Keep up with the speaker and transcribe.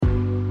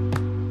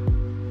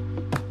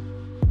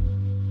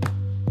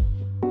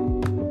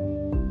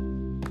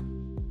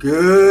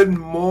Good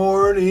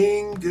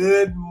morning,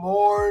 good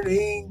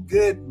morning,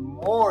 good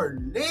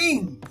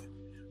morning.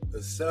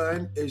 The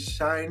sun is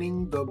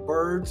shining, the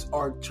birds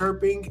are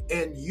chirping,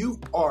 and you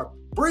are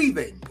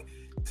breathing.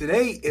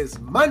 Today is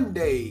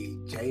Monday,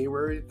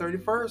 January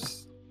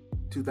 31st,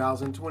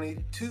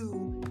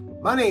 2022.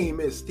 My name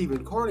is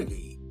Stephen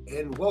Carnegie,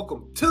 and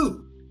welcome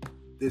to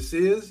This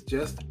Is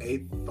Just a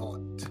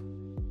Thought.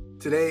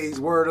 Today's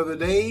word of the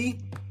day,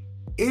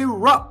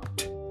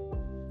 erupt,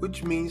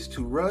 which means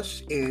to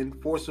rush in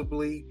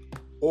forcibly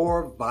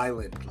or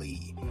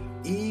violently.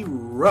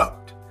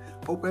 Erupt.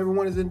 Hope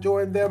everyone is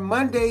enjoying their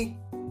Monday,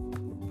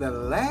 the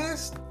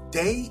last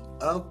day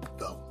of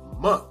the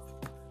month,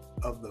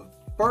 of the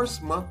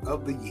first month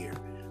of the year.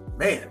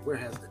 Man, where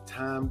has the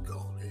time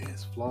gone? It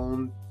has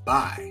flown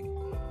by.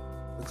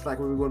 Looks like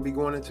we're going to be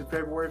going into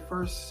February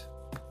 1st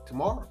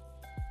tomorrow.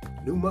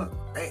 New month.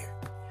 Man,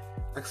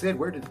 like I said,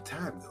 where did the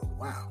time go?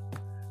 Wow.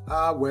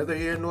 Weather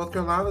here in North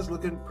Carolina is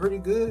looking pretty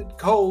good.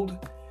 Cold.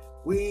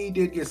 We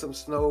did get some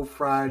snow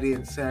Friday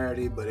and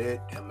Saturday, but it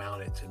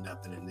amounted to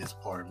nothing in this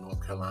part of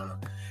North Carolina.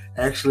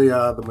 Actually,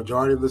 the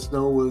majority of the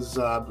snow was,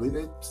 I believe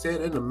they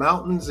said, in the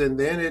mountains, and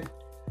then it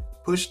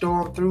pushed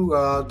on through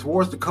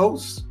towards the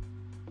coast.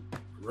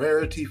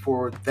 Rarity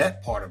for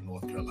that part of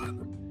North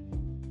Carolina.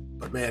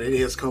 But man, it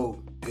is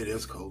cold. It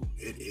is cold.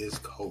 It is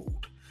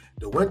cold.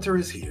 The winter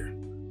is here,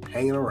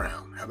 hanging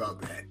around. How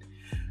about that?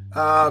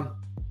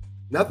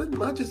 Nothing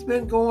much has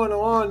been going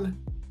on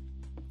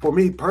for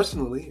me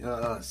personally,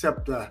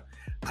 except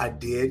I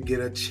did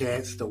get a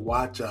chance to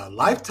watch a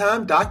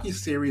Lifetime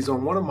docuseries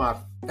on one of my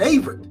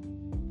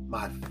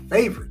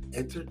favorite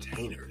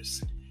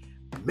entertainers,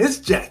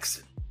 Miss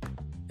Jackson.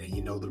 And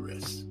you know the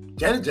rest.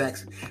 Janet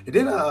Jackson. They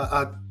did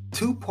a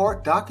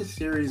two-part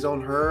docuseries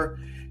on her,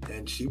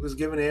 and she was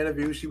giving an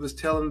interview. She was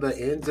telling the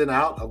ins and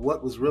outs of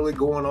what was really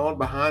going on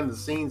behind the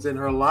scenes in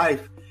her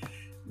life.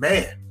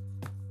 Man,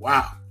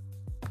 wow.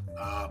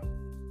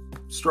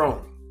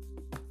 Strong,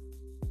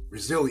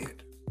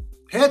 resilient,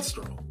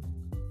 headstrong,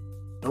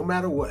 no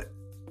matter what.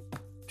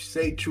 She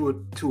stayed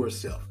true to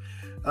herself.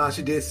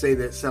 She did say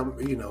that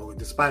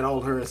despite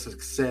all her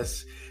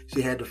success,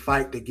 she had to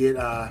fight to get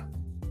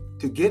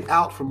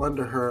out from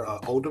under her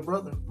older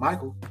brother,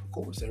 Michael. Of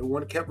course,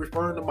 everyone kept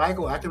referring to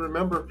Michael. I can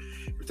remember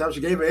every time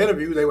she gave an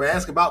interview, they would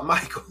ask about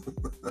Michael.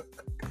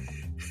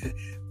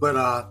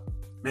 But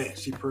man,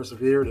 she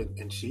persevered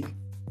and she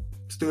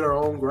stood her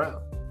own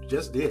ground.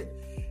 Just did.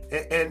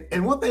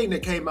 And one thing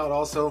that came out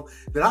also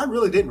that I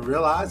really didn't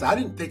realize, I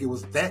didn't think it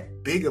was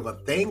that big of a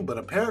thing, but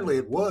apparently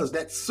it was,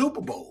 that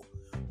Super Bowl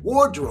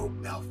wardrobe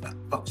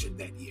malfunction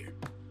that year.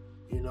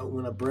 You know,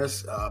 when a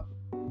breast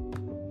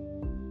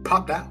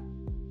popped out.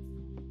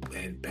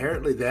 And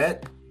apparently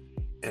that,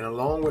 and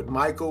along with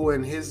Michael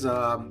and his,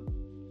 the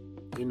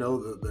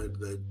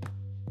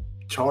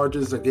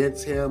charges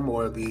against him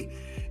or the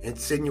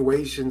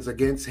insinuations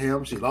against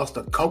him, she lost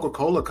a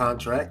Coca-Cola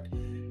contract.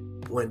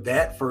 When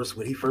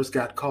he first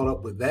got caught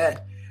up with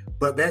that.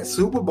 But that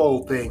Super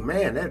Bowl thing,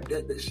 man,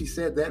 that she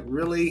said that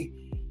really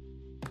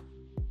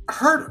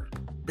hurt her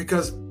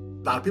because a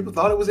lot of people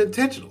thought it was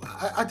intentional.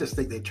 I just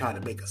think they tried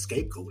to make a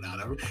scapegoat out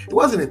of her. It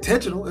wasn't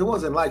intentional. It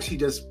wasn't like she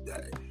just,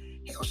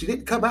 she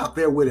didn't come out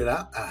there with it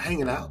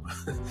hanging out.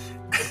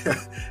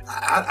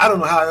 I don't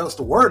know how else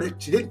to word it.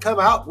 She didn't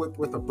come out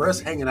with her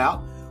breast hanging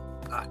out.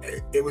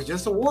 It was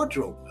just a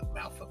wardrobe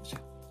malfunction.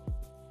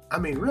 I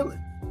mean, really.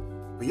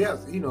 But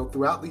yes,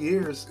 throughout the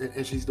years,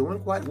 and she's doing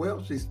quite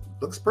well. She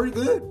looks pretty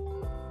good.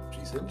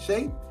 She's in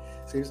shape.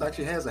 Seems like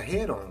she has a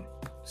head on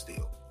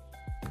still.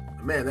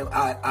 Man,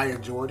 I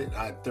enjoyed it.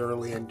 I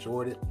thoroughly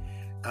enjoyed it.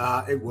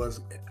 I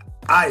enjoyed it.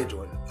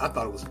 I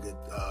thought it was a good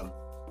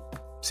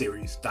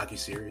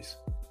docuseries.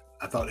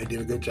 I thought they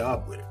did a good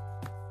job with it.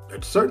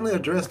 It certainly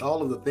addressed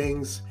all of the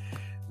things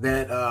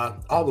that,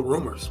 all the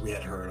rumors we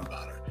had heard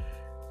about her.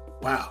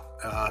 Wow.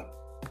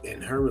 In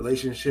her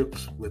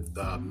relationships with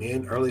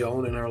men early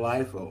on in her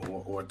life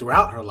or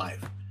throughout her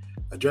life.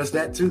 Address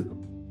that too.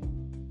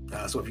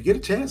 So if you get a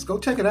chance, go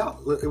check it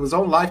out. It was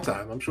on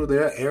Lifetime. I'm sure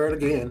they'll air it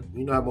again.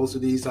 You know how most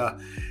of these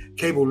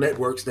cable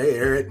networks, they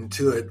air it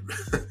until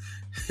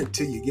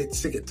you get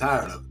sick and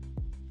tired of it.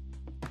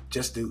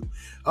 Just do.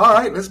 All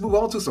right, let's move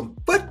on to some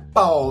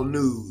football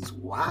news.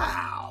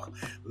 Wow.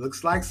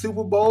 Looks like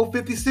Super Bowl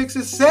 56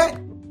 is set.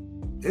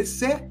 It's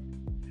set.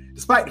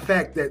 Despite the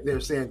fact that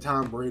they're saying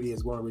Tom Brady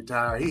is going to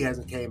retire, he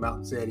hasn't came out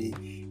and said he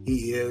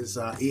is.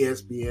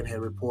 ESPN had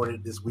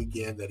reported this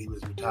weekend that he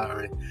was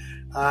retiring.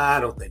 I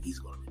don't think he's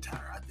going to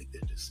retire. I think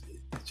it's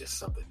just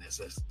something that's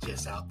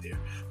just out there.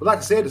 But like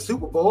I said, the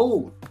Super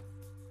Bowl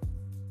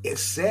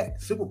is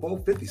set. Super Bowl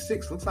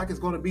 56 looks like it's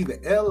going to be the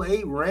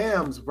LA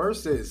Rams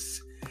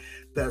versus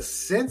the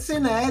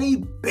Cincinnati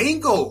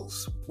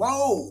Bengals.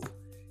 Whoa.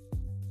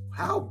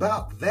 How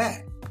about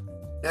that?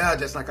 Now,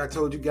 just like I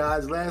told you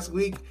guys last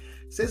week,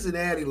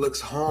 Cincinnati looks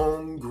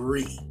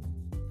hungry.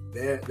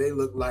 They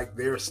look like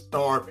they're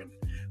starving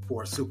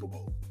for a Super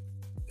Bowl.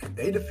 And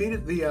they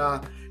defeated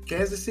the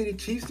Kansas City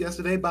Chiefs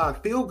yesterday by a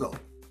field goal.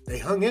 They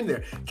hung in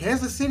there.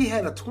 Kansas City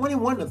had a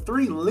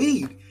 21-3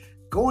 lead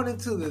going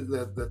into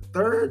the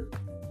third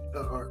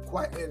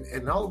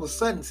and all of a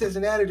sudden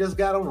Cincinnati just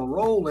got on a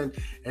roll and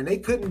they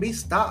couldn't be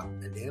stopped.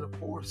 And then of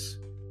course,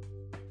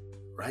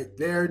 right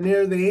there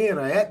near the end,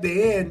 or at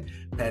the end,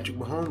 Patrick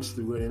Mahomes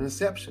threw an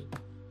interception.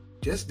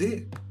 Just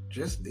did,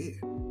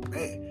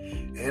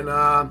 man. And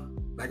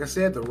like I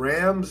said, the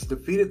Rams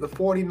defeated the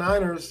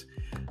 49ers.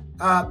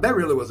 That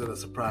really wasn't a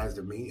surprise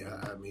to me.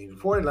 I mean,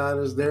 the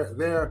 49ers,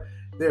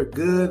 they're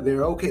good,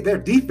 they're okay. Their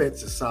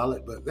defense is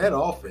solid, but that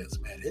offense,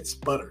 man, it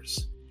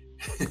sputters.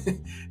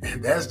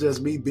 And that's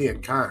just me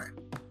being kind.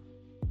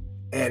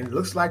 And it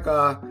looks like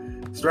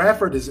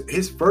Stafford is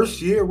his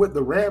first year with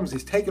the Rams.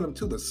 He's taking them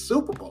to the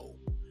Super Bowl.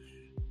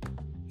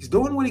 He's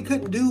doing what he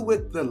couldn't do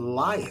with the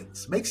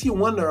Lions. Makes you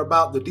wonder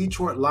about the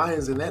Detroit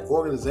Lions and that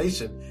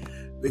organization,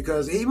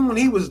 because even when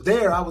he was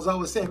there, I was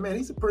always saying, man,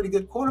 he's a pretty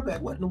good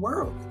quarterback. What in the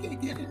world? He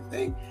can't get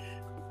anything.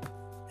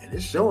 And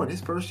it's showing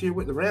his first year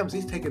with the Rams,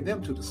 he's taking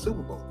them to the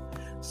Super Bowl.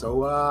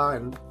 So,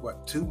 in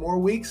 2 more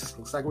weeks,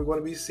 looks like we're going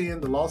to be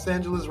seeing the Los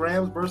Angeles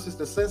Rams versus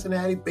the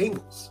Cincinnati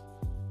Bengals.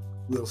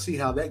 We'll see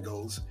how that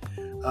goes.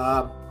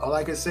 All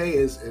I can say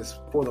is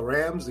for the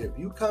Rams, if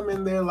you come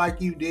in there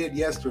like you did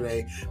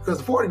yesterday, because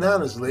the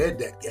 49ers led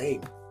that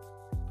game,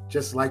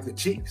 just like the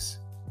Chiefs.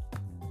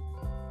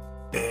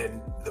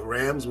 And the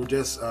Rams were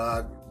just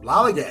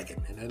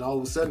lollygagging. And then all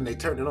of a sudden they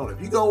turned it on.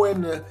 If you go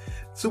into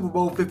Super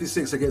Bowl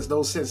 56 against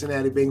those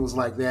Cincinnati Bengals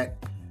like that,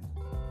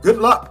 good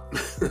luck.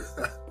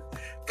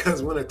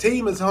 Because when a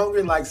team is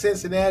hungry like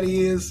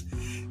Cincinnati is,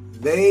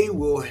 they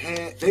will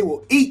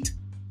eat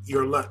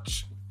your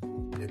lunch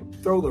and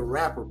throw the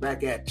wrapper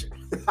back at you.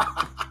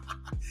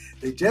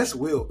 They just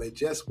will.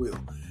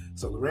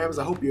 So the Rams,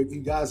 I hope you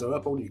guys are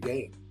up on your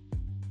game.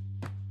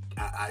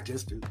 I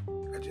just do.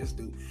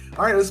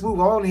 All right, let's move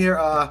on here.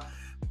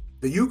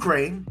 The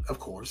Ukraine, of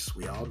course,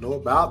 we all know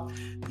about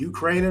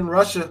Ukraine and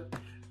Russia.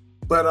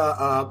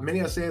 But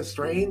many are saying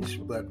strange,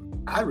 but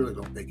I really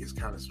don't think it's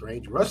kind of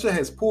strange. Russia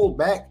has pulled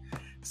back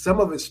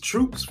some of its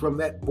troops from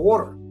that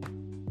border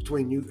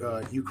between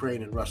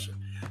Ukraine and Russia.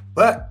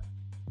 But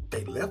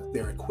they left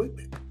their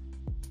equipment.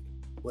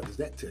 What does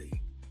that tell you?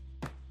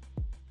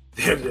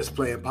 They're just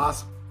playing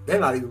possum. They're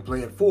not even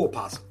playing full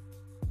possum.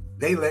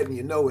 They letting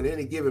you know at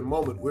any given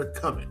moment we're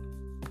coming.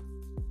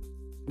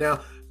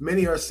 Now,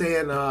 many are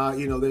saying,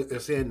 they're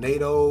saying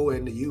NATO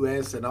and the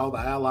U.S. and all the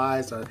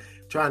allies are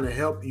trying to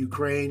help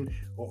Ukraine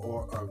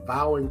or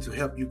vowing to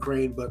help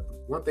Ukraine. But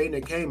one thing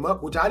that came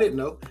up, which I didn't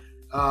know,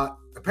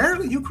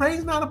 apparently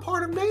Ukraine's not a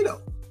part of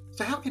NATO.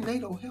 So how can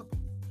NATO help?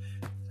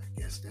 I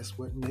guess that's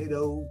what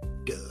NATO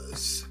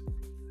does.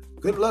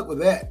 Good luck with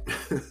that.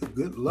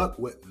 Good luck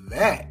with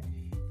that,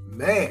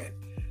 man.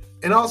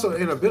 And also,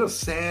 in a bit of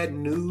sad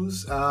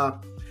news, I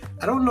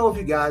don't know if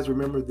you guys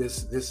remember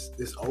this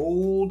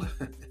old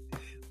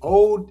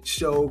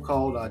show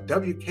called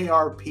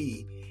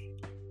WKRP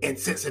in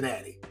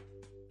Cincinnati.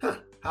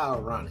 How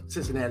ironic.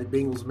 Cincinnati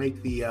Bengals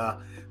make the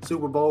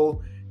Super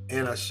Bowl,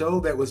 and a show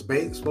that was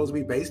supposed to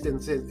be based in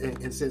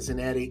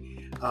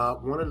Cincinnati.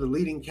 One of the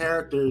leading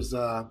characters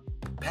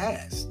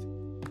passed.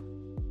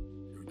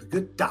 The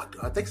good doctor.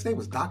 I think his name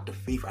was Dr.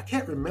 Fever. I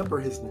can't remember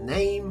his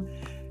name.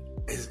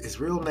 His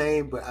real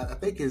name, but I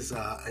think his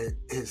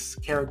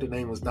character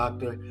name was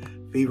Dr.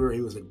 Fever. He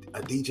was a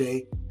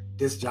DJ,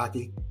 disc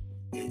jockey,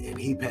 and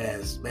he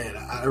passed. Man,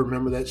 I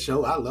remember that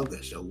show. I love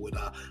that show with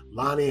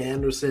Lonnie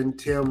Anderson,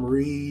 Tim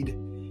Reed.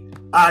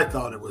 I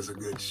thought it was a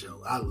good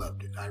show. I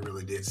loved it. I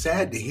really did.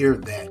 Sad to hear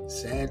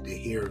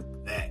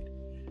that.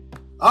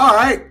 All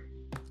right,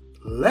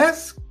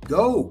 let's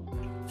go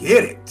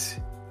get it.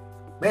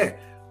 Man,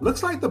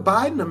 looks like the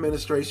Biden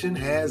administration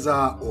has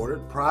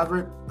ordered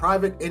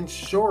private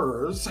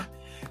insurers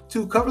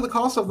to cover the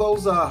cost of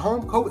those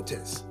home COVID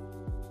tests.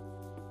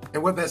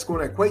 And what that's going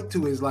to equate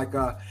to is like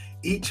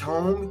each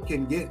home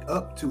can get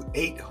up to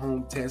 8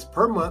 home tests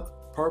per month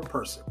per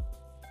person.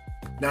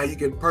 Now you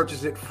can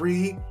purchase it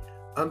free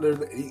under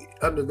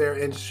their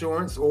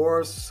insurance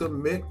or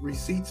submit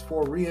receipts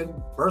for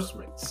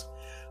reimbursements.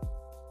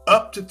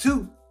 Up to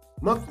 2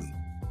 monthly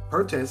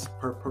per test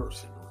per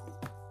person.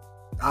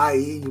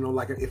 I.e.,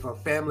 like if a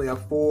family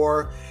of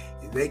 4,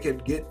 they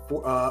could get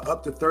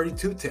up to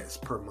 32 tests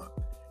per month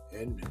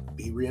and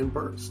be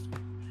reimbursed.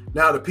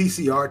 Now, the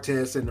PCR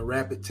tests and the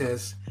rapid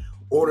tests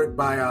ordered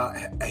by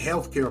a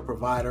healthcare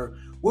provider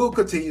will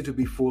continue to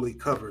be fully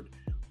covered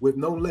with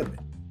no limit.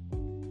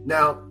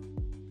 Now,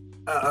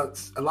 a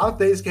lot of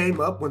things came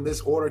up when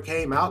this order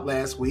came out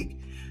last week.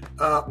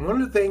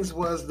 One of the things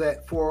was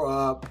that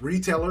for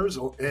retailers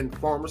and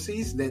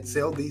pharmacies that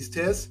sell these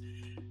tests,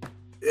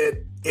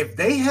 if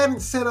they haven't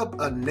set up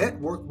a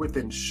network with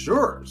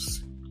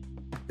insurers,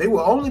 they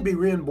will only be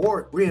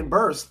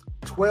reimbursed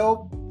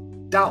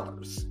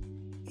 $12,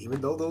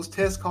 even though those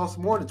tests cost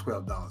more than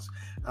 $12.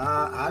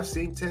 I've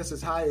seen tests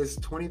as high as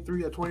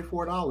 $23 or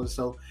 $24.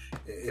 So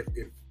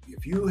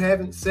if you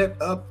haven't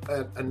set up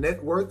a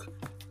network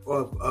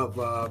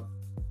of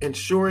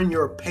insuring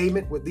your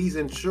payment with these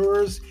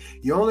insurers,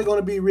 you're only going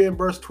to be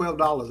reimbursed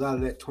 $12 out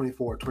of that $24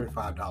 or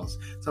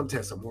 $25. Some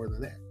tests are more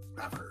than that,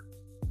 I've heard.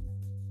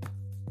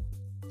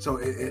 So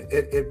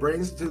it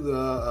brings to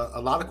a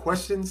lot of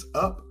questions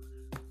up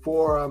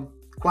for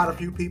quite a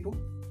few people,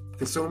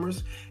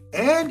 consumers,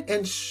 and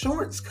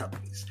insurance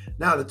companies.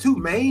 Now, the two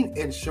main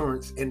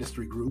insurance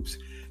industry groups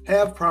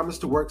have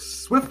promised to work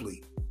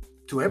swiftly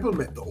to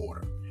implement the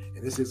order.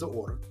 And this is an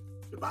order.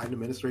 The Biden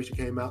administration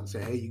came out and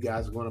said, hey, you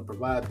guys are going to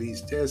provide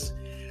these tests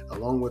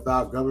along with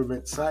our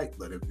government site.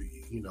 But if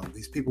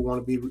these people want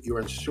to be, you're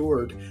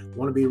insured,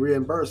 want to be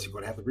reimbursed, you're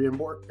going to have to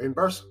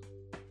reimburse them.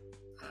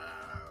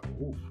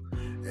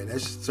 And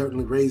that's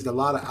certainly raised a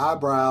lot of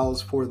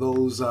eyebrows for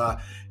those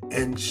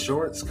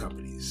insurance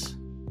companies.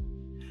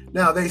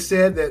 Now, they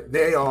said that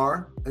they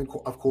are,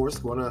 of course,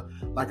 going to,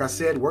 like I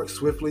said, work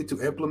swiftly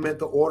to implement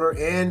the order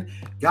and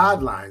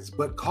guidelines,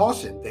 but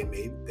caution,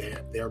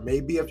 there may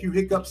be a few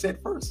hiccups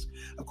at first.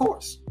 Of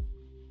course,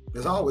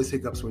 there's always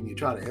hiccups when you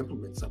try to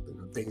implement something.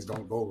 Things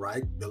don't go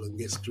right, billing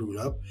gets screwed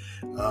up,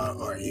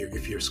 or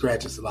if you're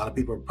scratching, a lot of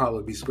people will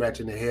probably be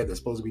scratching their head. They're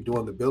supposed to be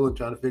doing the billing,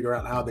 trying to figure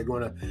out how they're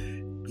going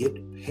to get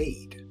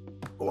paid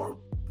or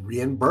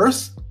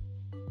reimburse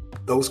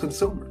those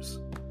consumers.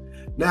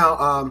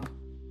 Now,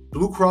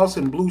 Blue Cross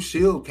and Blue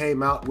Shield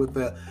came out with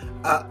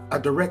a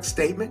direct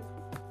statement,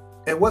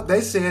 and what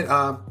they said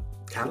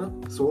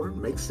kind of sort of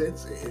makes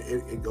sense.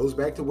 It goes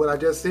back to what I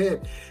just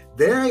said.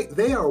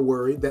 They are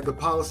worried that the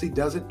policy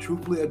doesn't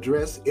truthfully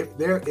address if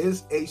there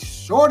is a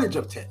shortage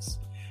of tests.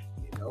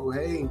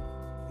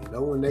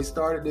 When they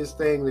started this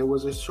thing, there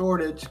was a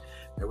shortage,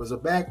 there was a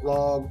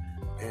backlog,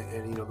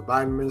 and the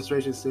Biden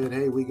administration said,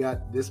 hey, we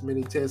got this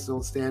many tests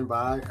on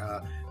standby.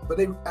 But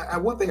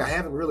one thing I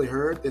haven't really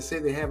heard, they say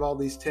they have all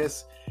these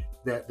tests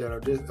that are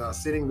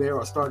just sitting there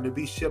or starting to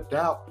be shipped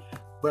out.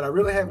 But I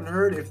really haven't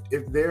heard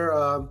if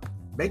they're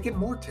making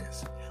more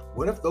tests.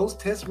 What if those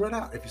tests run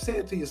out? If you say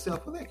it to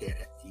yourself, well, that can't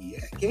happen. Yeah,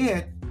 it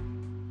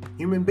can.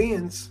 Human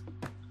beings,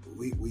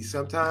 we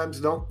sometimes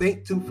don't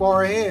think too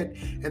far ahead.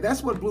 And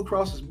that's what Blue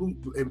Cross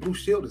and Blue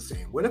Shield is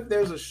saying. What if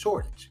there's a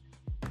shortage?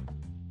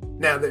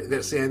 Now,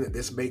 they're saying that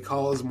this may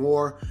cause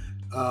more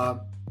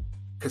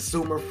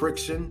consumer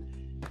friction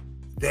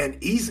than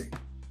easing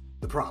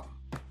the problem.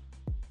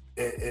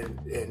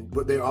 And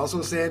what they're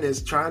also saying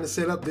is trying to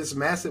set up this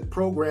massive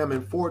program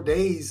in 4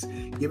 days,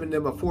 giving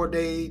them a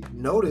 4-day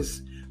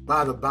notice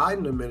by the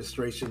Biden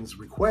administration's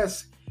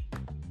request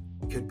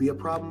could be a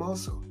problem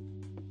also.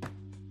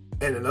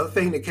 And another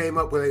thing that came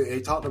up when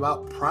they talked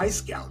about price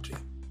gouging.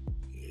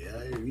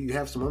 Yeah, you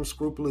have some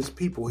unscrupulous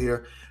people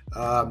here.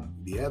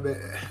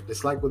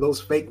 It's like with those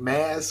fake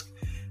masks,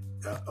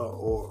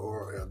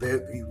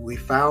 we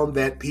found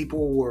that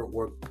people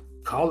were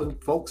calling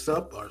folks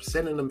up or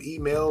sending them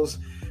emails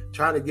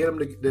trying to get them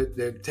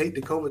to take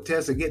the COVID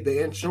test and get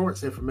the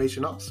insurance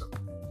information also.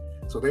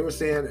 So they were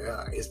saying,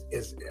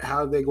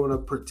 how are they going to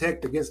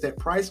protect against that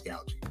price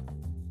gouging?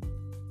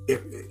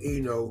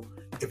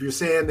 If you're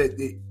saying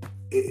that,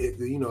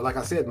 like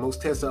I said,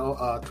 most tests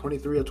are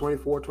 $23 or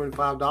 $24,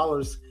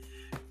 $25,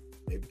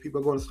 maybe people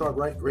are going to start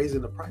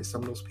raising the price.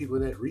 Some of those people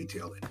in that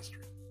retail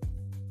industry.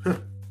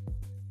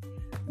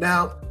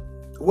 Now,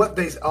 what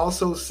they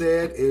also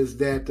said is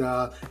that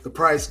the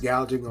price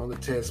gouging on the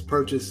test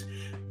purchased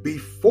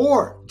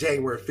before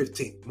January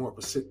 15th, more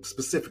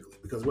specifically,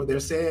 because what they're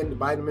saying, the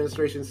Biden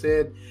administration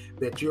said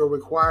that you're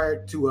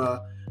required to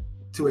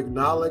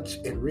acknowledge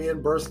and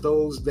reimburse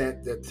those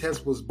that the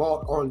test was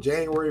bought on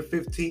January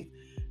 15th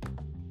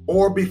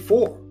or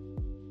before.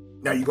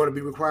 Now, you're going to be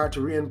required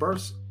to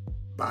reimburse.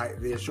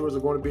 The insurers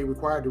are going to be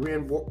required to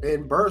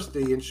reimburse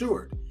the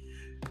insured.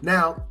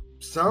 Now,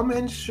 some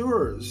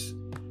insurers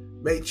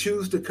may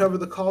choose to cover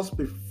the cost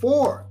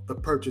before the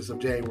purchase of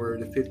January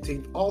the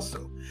 15th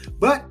also,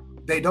 but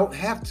they don't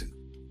have to.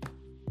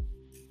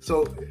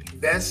 So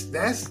that's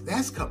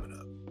coming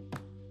up.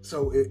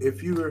 So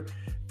if you're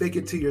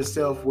thinking to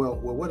yourself, well,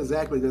 what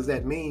exactly does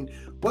that mean?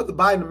 What the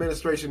Biden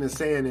administration is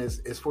saying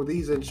is for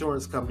these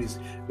insurance companies,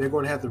 they're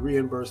going to have to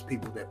reimburse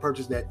people that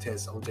purchased that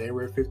test on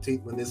January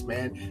 15th when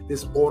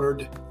this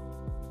ordered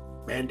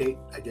mandate,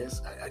 I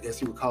guess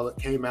you would call it,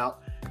 came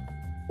out,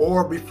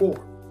 or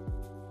before.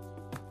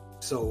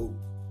 So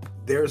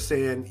they're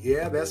saying,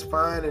 yeah, that's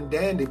fine and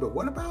dandy, but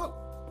what about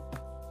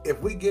if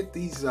we get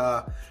these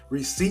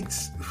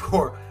receipts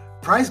for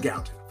price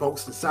gouging?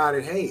 Folks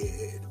decided,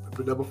 hey,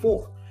 number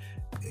 4,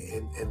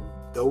 and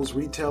those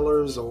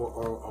retailers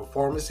or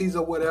pharmacies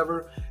or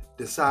whatever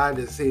decide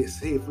to see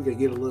if we can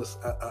get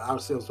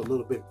ourselves a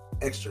little bit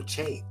extra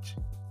change.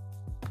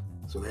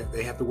 So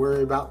they have to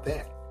worry about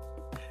that.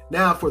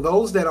 Now, for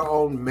those that are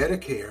on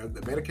Medicare,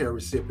 the Medicare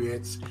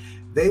recipients,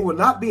 they will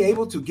not be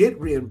able to get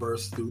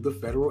reimbursed through the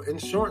federal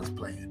insurance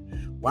plan,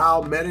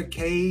 while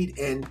Medicaid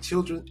and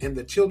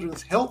the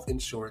Children's Health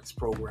Insurance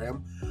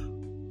Program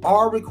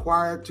are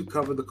required to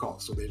cover the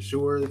cost. So the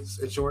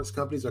insurance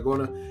companies are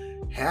going to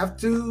have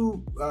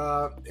to,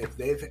 if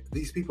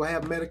these people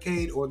have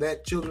Medicaid or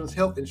that Children's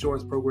Health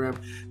Insurance Program,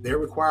 they're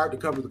required to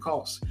cover the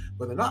cost,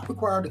 but they're not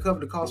required to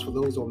cover the cost for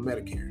those on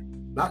Medicare.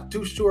 Not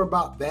too sure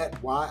about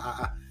that. Why?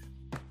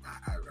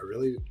 I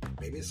really,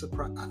 maybe it's a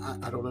surprise.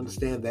 I don't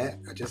understand that.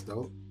 I just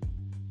don't.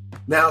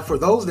 Now, for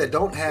those that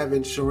don't have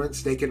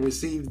insurance, they can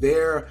receive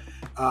their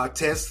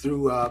tests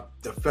through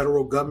the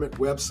federal government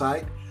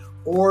website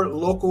or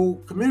local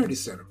community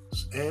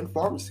centers and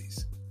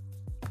pharmacies.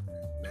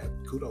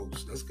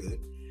 Kudos, that's good.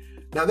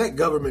 Now, that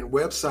government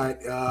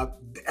website,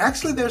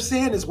 actually they're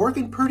saying is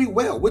working pretty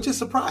well, which is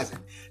surprising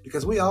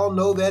because we all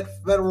know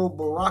that federal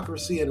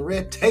bureaucracy and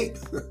red tape.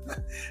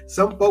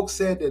 Some folks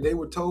said that they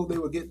were told they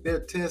would get their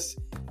tests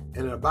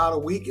in about a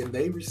week, and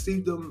they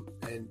received them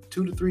in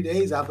 2 to 3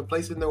 days after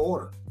placing their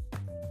order.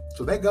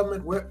 So that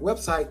government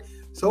website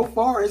so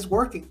far is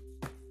working,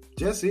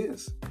 just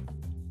is.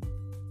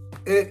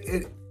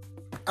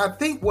 I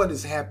think what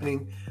is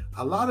happening,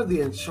 a lot of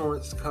the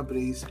insurance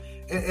companies,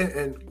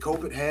 and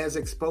COVID has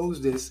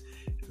exposed this,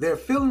 they're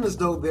feeling as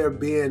though they're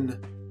being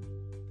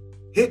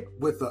hit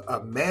with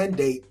a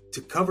mandate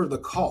to cover the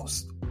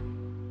cost.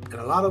 And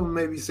a lot of them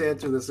may be saying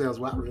to themselves,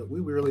 well, we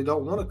really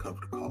don't want to cover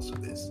the cost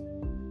of this.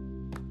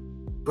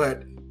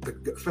 But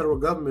the federal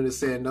government is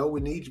saying, no, we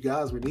need you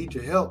guys, we need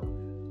your help.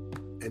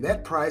 And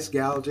that price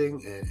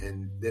gouging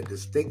and the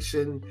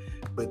distinction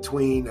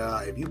between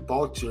if you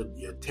bought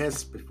your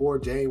tests before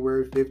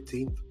January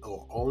 15th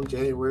or on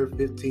January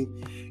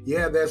 15th,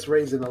 yeah, that's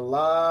raising a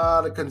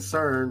lot of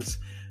concerns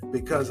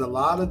because a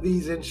lot of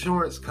these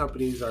insurance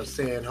companies are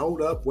saying,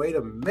 hold up, wait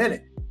a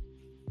minute.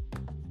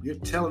 You're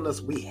telling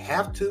us we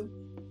have to,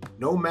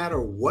 no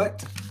matter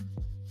what?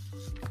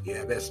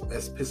 Yeah, that's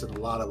pissing a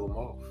lot of them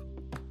off.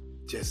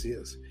 Just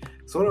is.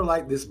 Sort of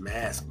like this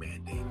mask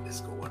mandate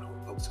that's going on.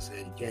 Folks are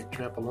saying you can't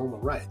trample on my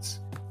rights.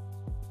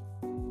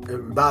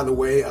 And by the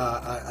way,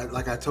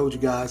 like I told you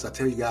guys, I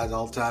tell you guys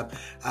all the time,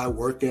 I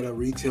work at a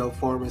retail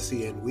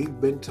pharmacy, and we've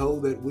been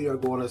told that we are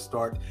going to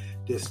start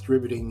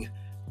distributing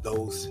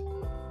those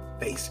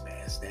face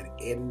masks, that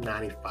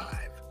N95.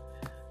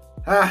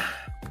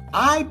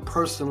 I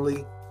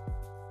personally,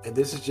 and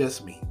this is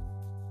just me,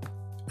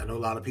 I know a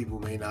lot of people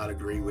may not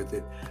agree with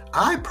it.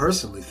 I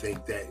personally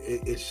think that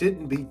it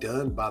shouldn't be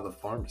done by the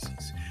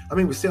pharmacies. I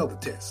mean, we sell the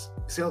tests.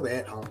 We sell the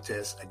at-home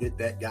tests. I get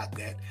that, got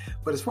that.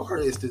 But as far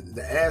as to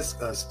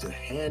ask us to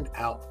hand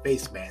out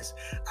face masks,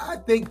 I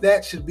think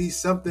that should be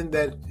something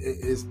that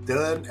is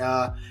done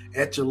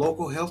at your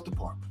local health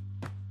department.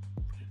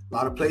 A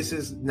lot of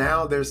places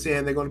now, they're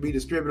saying they're going to be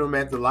distributing them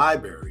at the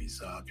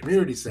libraries,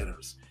 community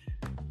centers,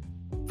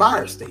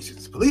 fire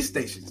stations, police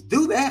stations.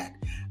 Do that.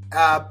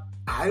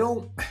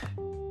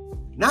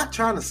 Not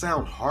trying to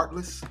sound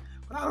heartless,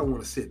 but I don't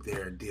want to sit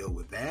there and deal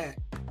with that.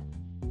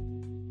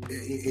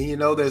 You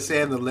know, they're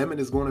saying the limit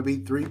is going to be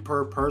 3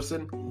 per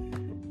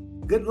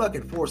person. Good luck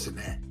enforcing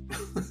that.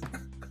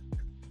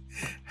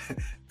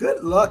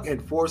 Good luck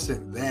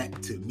enforcing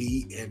that to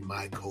me and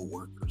my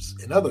coworkers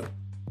and others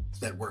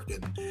that work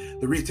in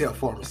the retail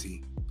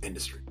pharmacy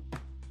industry.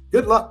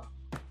 Good luck.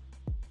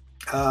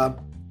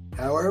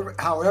 However,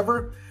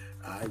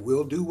 I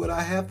will do what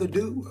I have to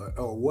do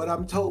or what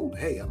I'm told.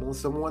 Hey, I'm on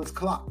someone's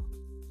clock.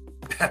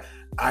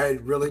 I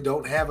really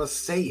don't have a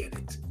say in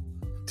it,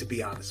 to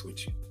be honest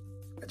with you.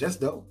 I just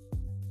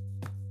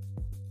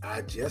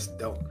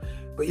don't.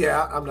 But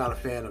yeah, I'm not a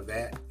fan of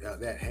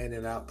that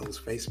handing out those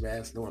face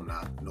masks. No, I'm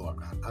not.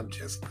 I'm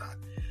just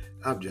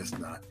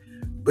not.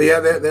 But yeah,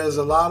 there's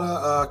a lot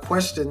of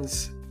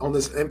questions on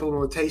this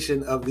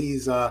implementation of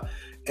these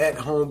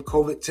at-home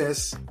COVID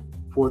tests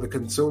for the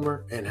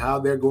consumer and how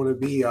they're going to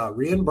be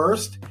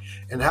reimbursed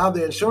and how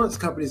the insurance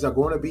companies are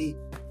going to be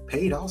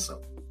paid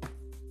also.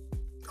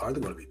 Are they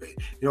going to be paid?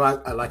 You know,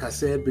 I like I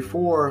said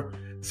before,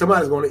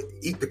 somebody's going to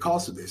eat the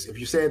cost of this. If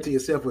you're saying to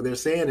yourself, well, they're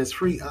saying it's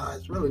free.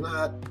 It's really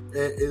not.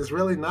 It's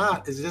really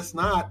not. It's just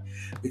not.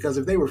 Because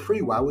if they were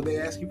free, why would they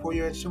ask you for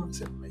your insurance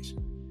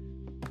information?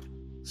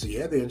 So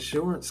yeah, the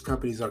insurance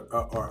companies are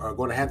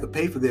going to have to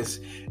pay for this.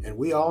 And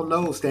we all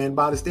know, stand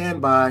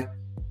by.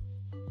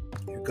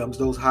 Here comes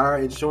those higher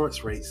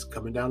insurance rates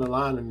coming down the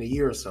line in a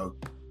year or so.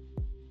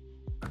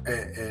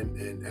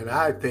 And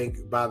I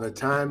think by the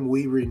time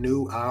we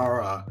renew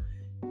our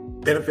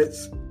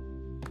benefits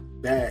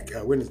back,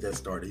 when does that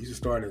start? It usually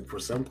started for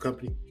some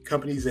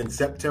companies in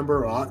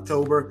September or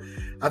October.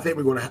 I think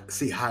we're going to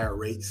see higher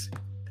rates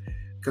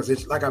because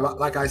it's like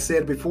I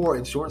said before,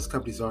 insurance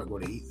companies aren't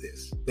going to eat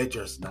this. They're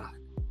just not.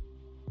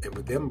 And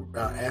with them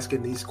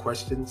asking these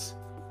questions,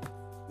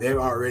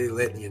 they're already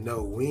letting you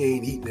know we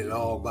ain't eating it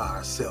all by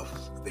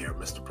ourselves there,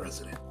 Mr.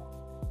 President.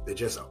 They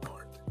just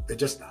aren't. They're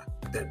just not.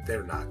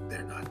 They're not.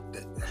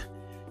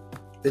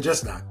 They're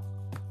just not.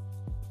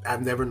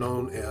 I've never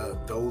known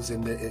those in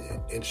the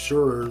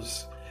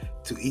insurers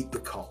to eat the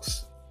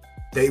cost.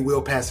 They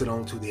will pass it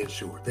on to the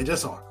insured. They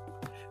just are.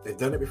 They've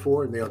done it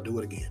before and they'll do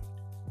it again.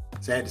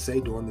 Sad to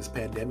say during this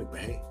pandemic, but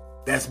hey,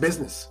 that's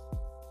business.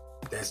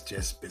 That's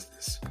just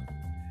business.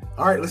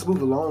 All right, let's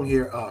move along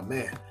here. Oh,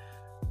 man.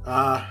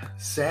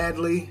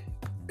 Sadly,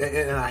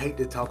 and I hate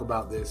to talk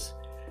about this,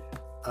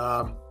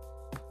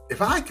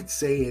 if I could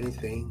say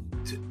anything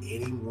to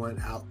anyone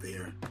out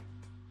there,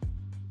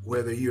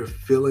 whether you're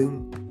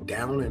feeling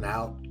down and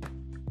out,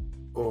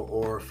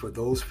 or for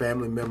those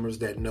family members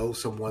that know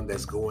someone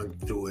that's going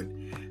through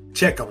it,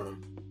 check on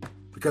them.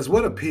 Because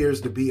what appears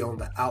to be on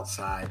the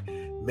outside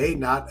may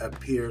not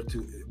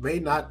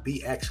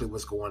be actually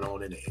what's going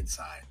on in the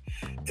inside.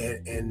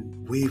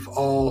 And we've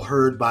all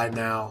heard by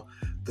now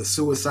the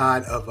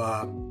suicide of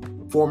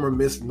former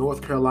Miss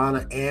North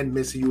Carolina and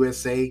Miss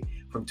USA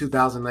from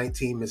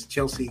 2019, Miss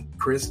Chelsea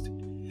Christ,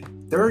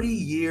 30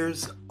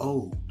 years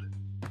old.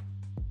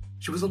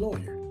 She was a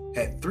lawyer,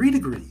 had 3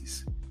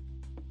 degrees.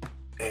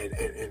 And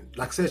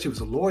like I said, she was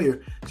a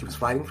lawyer. She was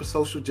fighting for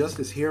social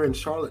justice here in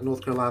Charlotte,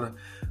 North Carolina.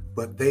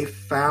 But they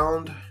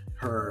found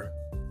her,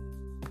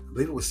 I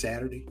believe it was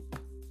Saturday.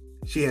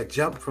 She had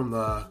jumped from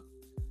the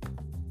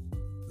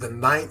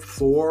 9th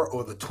floor,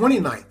 or the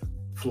 29th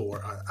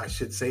floor, I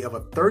should say, of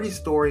a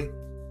 30-story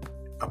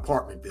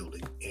apartment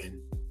building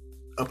in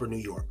Upper New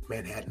York,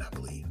 Manhattan, I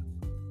believe.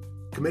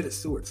 Committed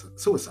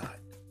suicide.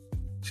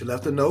 She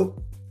left a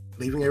note,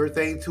 leaving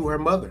everything to her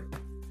mother.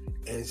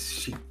 And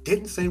she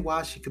didn't say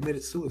why she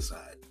committed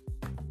suicide.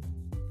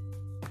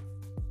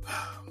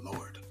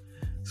 Lord,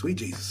 sweet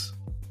Jesus.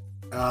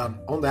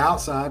 On the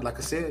outside, like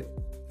I said,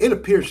 it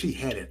appears she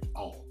had it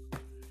all.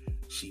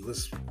 She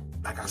was,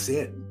 like I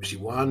said, she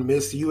won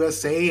Miss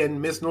USA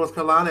and Miss North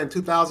Carolina in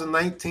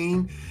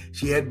 2019.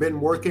 She had been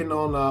working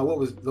on what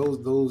was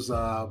those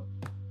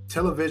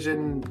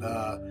television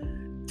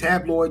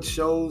tabloid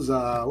shows.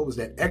 What was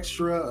that,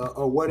 Extra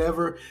or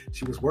whatever?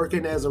 She was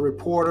working as a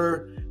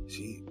reporter.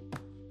 She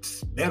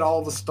met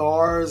all the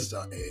stars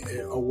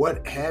or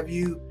what have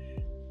you.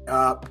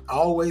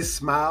 Always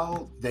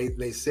smiled.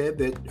 They said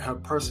that her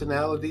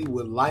personality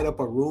would light up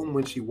a room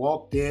when she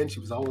walked in. She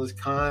was always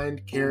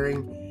kind,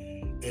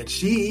 caring, and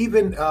she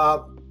even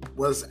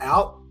was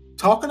out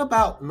talking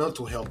about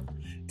mental health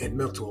and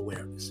mental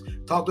awareness.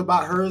 Talked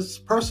about hers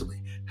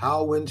personally.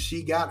 How when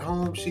she got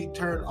home, she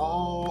turned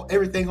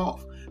everything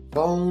off.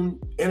 Phone,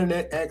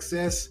 internet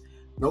access,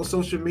 no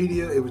social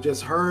media. It was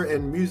just her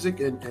and music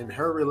and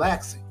her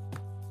relaxing.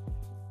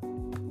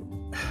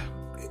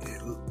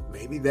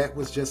 Maybe that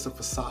was just a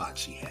facade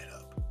she had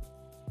up.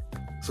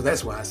 So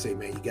that's why I say,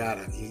 man, you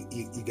gotta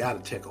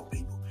check on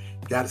people.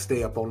 You gotta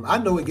stay up on them. I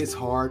know it gets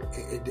hard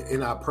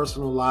in our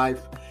personal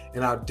life,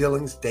 in our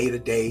dealings day to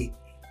day,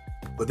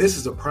 but this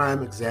is a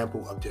prime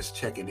example of just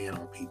checking in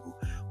on people.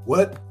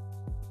 What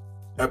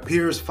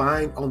appears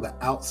fine on the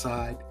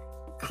outside,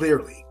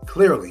 clearly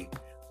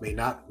may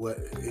not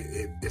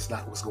it's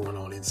not what's going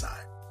on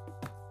inside.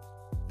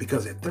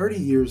 Because at 30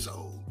 years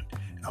old,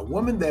 a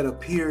woman that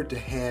appeared to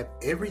have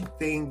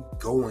everything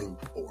going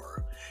for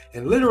her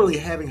and literally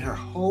having her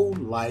whole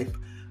life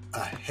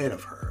ahead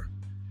of her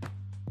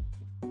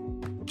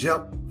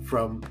jumped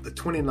from the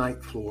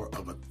 29th floor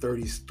of a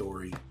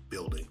 30-story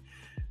building.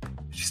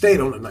 She stayed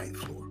on the 9th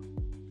floor.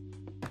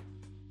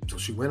 So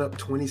she went up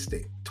 20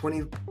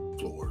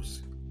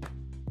 floors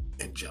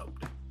and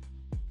jumped.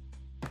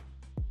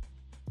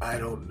 I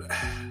don't...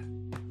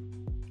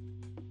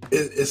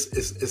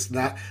 It's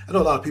not. I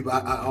know a lot of people. I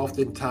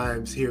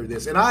oftentimes hear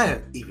this, and I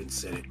have even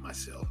said it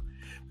myself,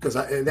 because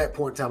at that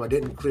point in time, I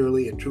didn't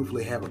clearly and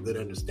truthfully have a good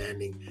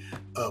understanding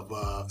of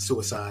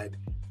suicide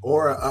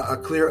or a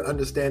clear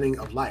understanding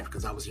of life,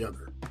 because I was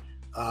younger.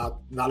 A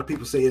lot of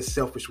people say it's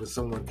selfish when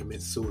someone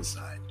commits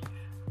suicide.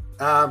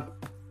 I'm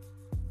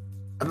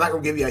not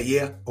going to give you a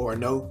yeah or a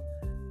no.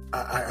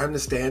 I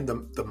understand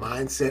the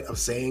mindset of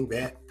saying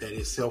that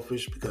is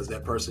selfish, because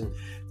that person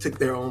took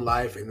their own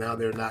life and now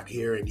they're not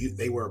here and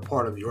they were a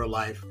part of your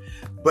life.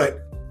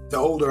 But the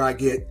older I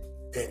get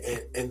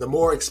and the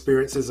more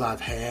experiences I've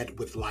had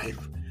with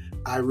life,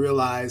 I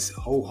realize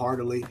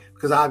wholeheartedly,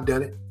 because I've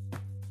done it,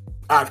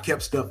 I've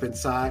kept stuff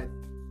inside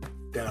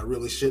that I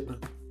really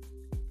shouldn't have.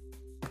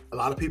 A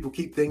lot of people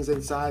keep things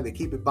inside. They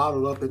keep it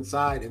bottled up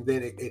inside, and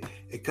then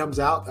it comes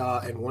out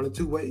in one of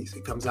two ways.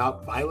 It comes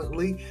out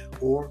violently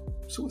or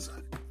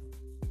suicide.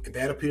 And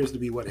that appears to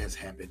be what has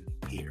happened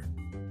here.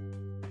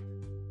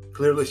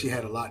 Clearly, she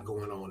had a lot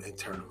going on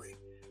internally.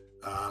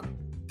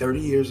 30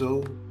 years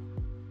old,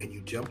 and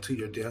you jump to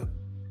your death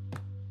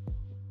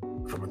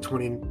from the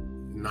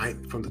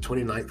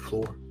 29th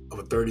floor of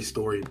a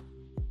 30-story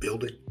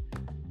building.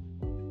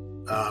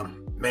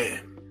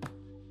 Man.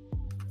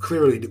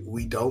 Clearly,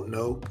 we don't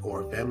know,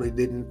 or her family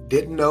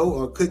didn't know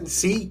or couldn't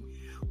see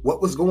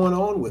what was going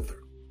on with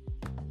her.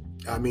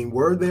 I mean,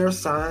 were there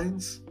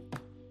signs?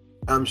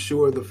 I'm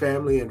sure the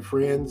family and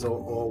friends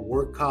or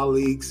work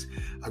colleagues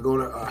are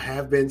going to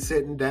have been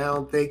sitting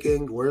down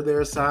thinking, were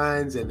there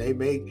signs? And they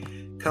may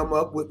come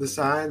up with the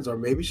signs, or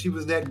maybe she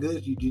was that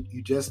good. She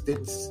just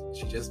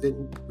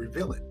didn't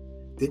reveal it,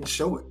 didn't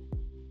show it.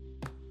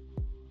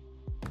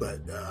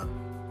 But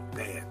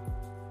man,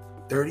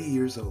 30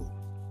 years old.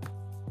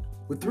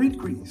 With 3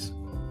 degrees.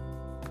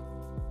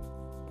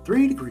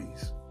 3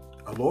 degrees.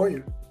 A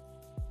lawyer.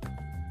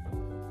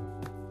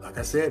 Like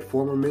I said,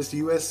 former Miss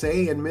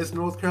USA and Miss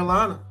North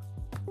Carolina.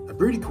 A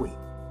beauty queen.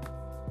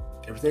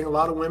 Everything a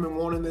lot of women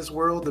want in this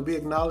world, to be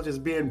acknowledged as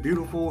being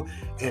beautiful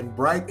and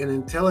bright and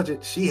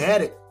intelligent. She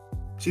had it.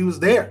 She was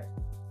there.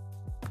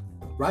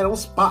 Right on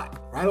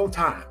spot. Right on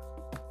time.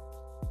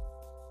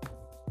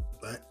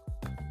 But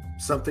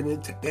something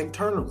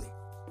internally.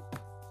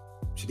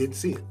 She didn't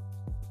see it.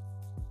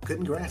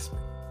 Couldn't grasp it.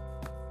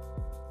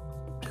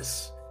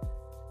 Just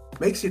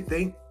Makes you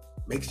think,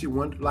 makes you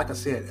wonder. Like I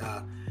said,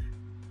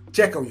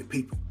 check on your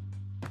people.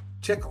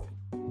 Check on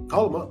them.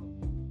 Call them up.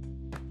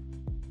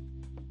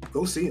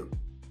 Go see them.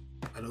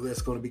 I know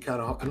that's going to be kind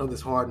of, I know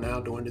that's hard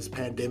now during this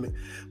pandemic,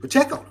 but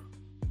check on them.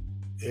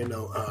 You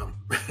know,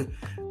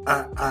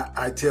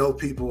 I tell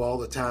people all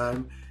the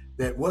time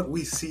that what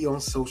we see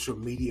on social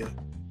media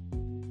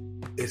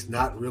is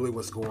not really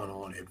what's going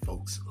on in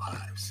folks'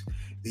 lives.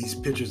 These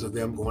pictures of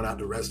them going out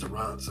to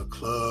restaurants or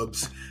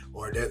clubs,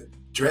 or they're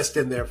dressed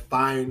in their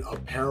fine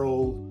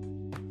apparel.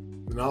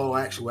 In all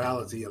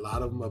actuality, a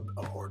lot of them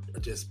are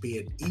just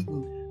being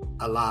eaten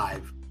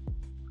alive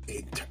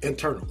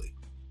internally,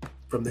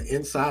 from the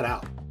inside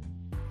out.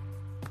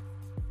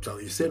 So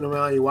you're sitting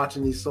around, you're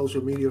watching these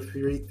social media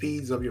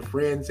feeds of your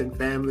friends and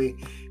family,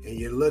 and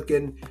you're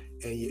looking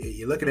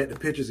at the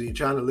pictures, and you're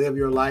trying to live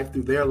your life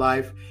through their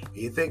life, and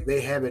you think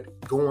they have it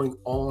going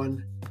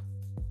on.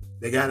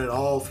 They got it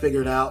all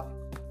figured out.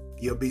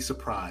 You'll be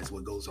surprised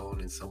what goes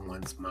on in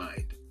someone's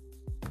mind.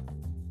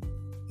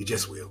 You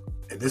just will.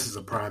 And this is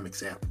a prime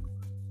example.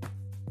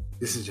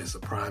 This is just a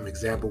prime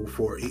example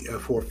for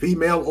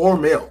female or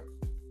male.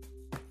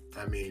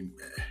 I mean,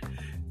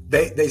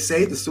 they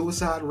say the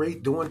suicide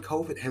rate during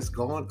COVID has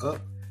gone up.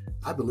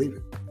 I believe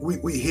it.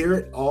 We hear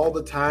it all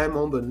the time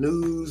on the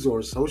news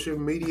or social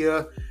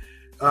media.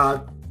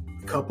 A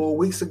couple of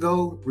weeks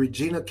ago,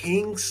 Regina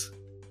King's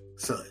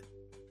son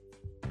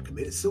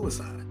committed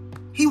suicide.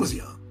 He was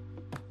young.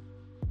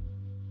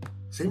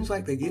 Seems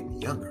like they're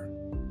getting younger.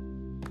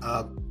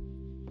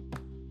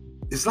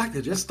 It's like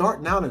they're just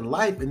starting out in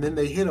life, and then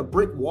they hit a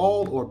brick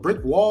wall or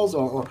brick walls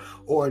or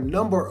a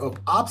number of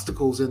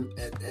obstacles. And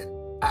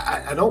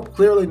I don't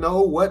clearly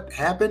know what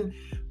happened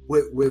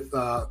with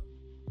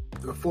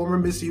the former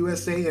Miss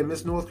USA and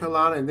Miss North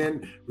Carolina, and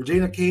then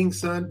Regina King's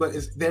son, but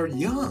they're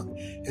young.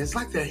 And it's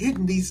like they're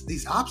hitting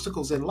these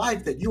obstacles in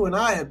life that you and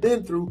I have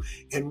been through,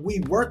 and we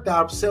worked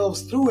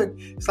ourselves through it.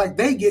 It's like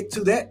they get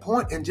to that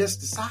point and just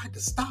decide to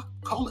stop,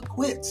 call it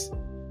quits.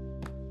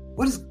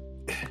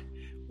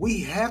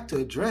 We have to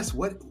address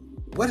what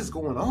is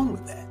going on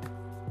with that.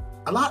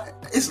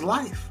 It's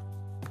life.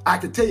 I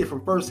can tell you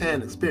from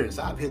firsthand experience,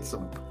 I've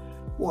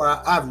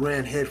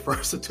ran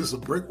headfirst into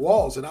some brick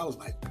walls, and I was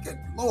like, good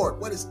Lord,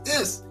 what is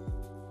this?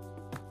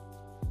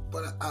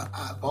 But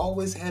I've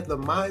always had the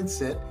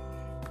mindset,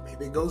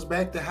 maybe it goes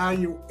back to how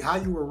you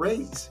were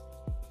raised.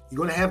 You're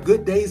going to have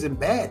good days and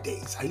bad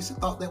days. I used to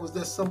thought that was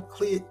just some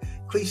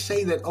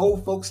cliche that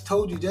old folks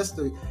told you just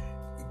to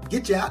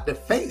get you out the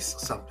face or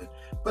something.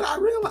 But I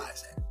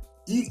realized that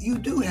you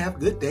do have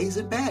good days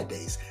and bad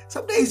days.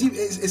 Some days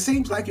it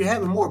seems like you're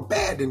having more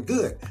bad than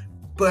good.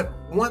 But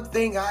one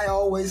thing I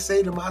always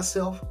say to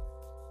myself,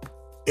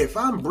 if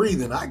I'm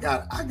breathing, I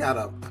got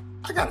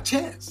a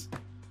chance.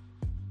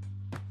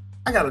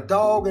 I got a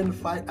dog in the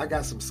fight. I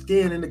got some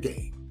skin in the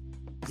game.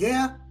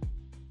 Yeah,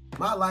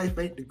 my life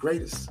ain't the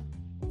greatest.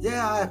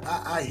 Yeah,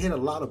 I hit a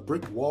lot of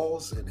brick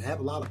walls and have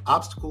a lot of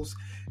obstacles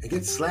and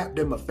get slapped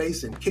in my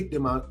face and kicked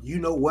in my, you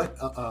know what,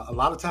 a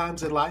lot of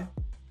times in life.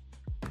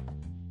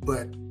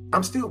 But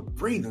I'm still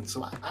breathing,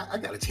 so I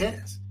got a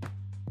chance.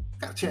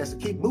 Got a chance to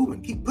keep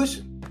moving, keep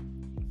pushing.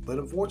 But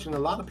unfortunately,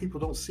 a lot of people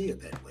don't see it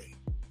that way.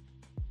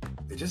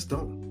 They just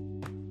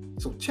don't.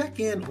 So check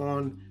in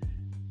on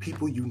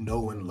people you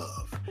know and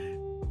love.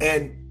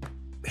 And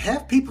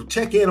have people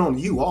check in on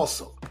you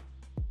also.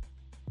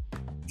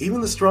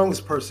 Even the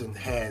strongest person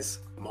has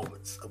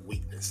moments of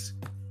weakness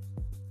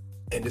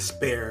and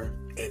despair,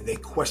 and they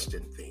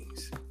question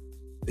things.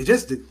 They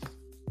just do.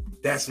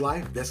 That's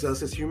life. That's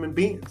us as human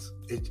beings.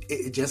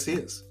 It just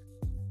is.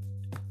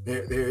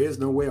 There is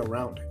no way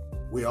around it.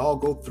 We all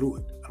go through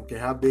it. I don't care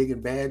how big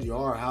and bad you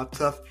are, or how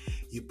tough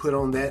you put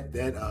on that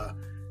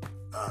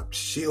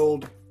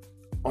shield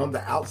on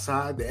the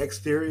outside, the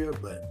exterior,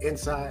 but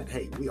inside,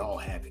 hey, we all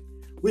have it.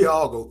 We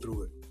all go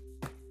through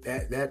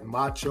it. That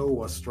macho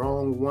or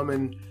strong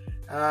woman, you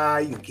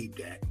can keep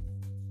that.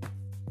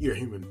 You're a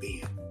human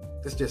being.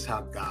 That's just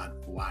how God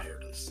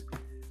wired us.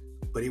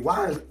 But he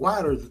wired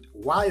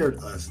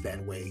us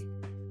that way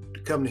to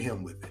come to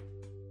him with it.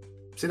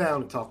 Sit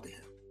down and talk to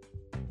him.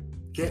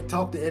 Can't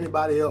talk to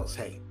anybody else.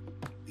 Hey,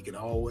 you can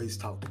always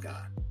talk to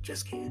God.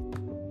 Just can't.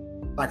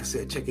 Like I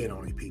said, check in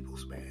on your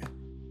peoples, man.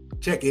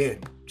 Check in.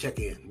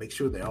 Make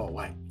sure they're all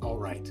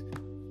right.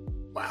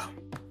 Wow.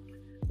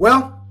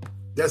 Well,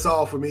 that's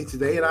all for me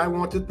today, and I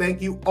want to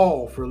thank you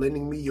all for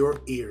lending me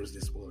your ears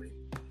this morning.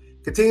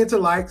 Continue to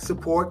like,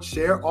 support,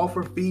 share,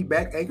 offer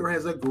feedback. Anchor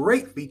has a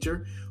great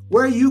feature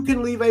where you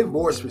can leave a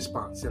voice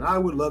response, and I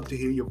would love to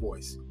hear your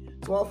voice.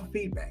 So offer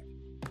feedback.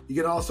 You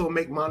can also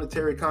make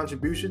monetary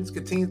contributions.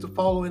 Continue to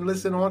follow and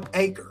listen on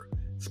Anchor,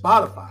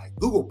 Spotify,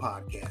 Google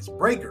Podcasts,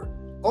 Breaker,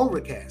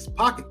 Overcast,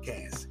 Pocket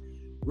Cast,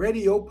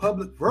 Radio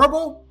Public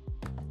Verbal,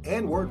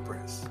 and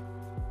WordPress.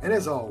 And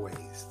as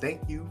always,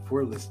 thank you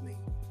for listening.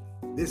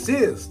 This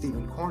is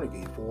Stephen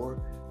Carnegie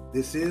for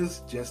This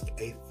Is Just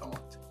a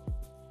Thought.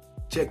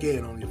 Check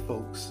in on your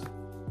folks.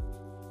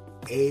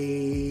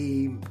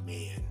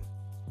 Amen.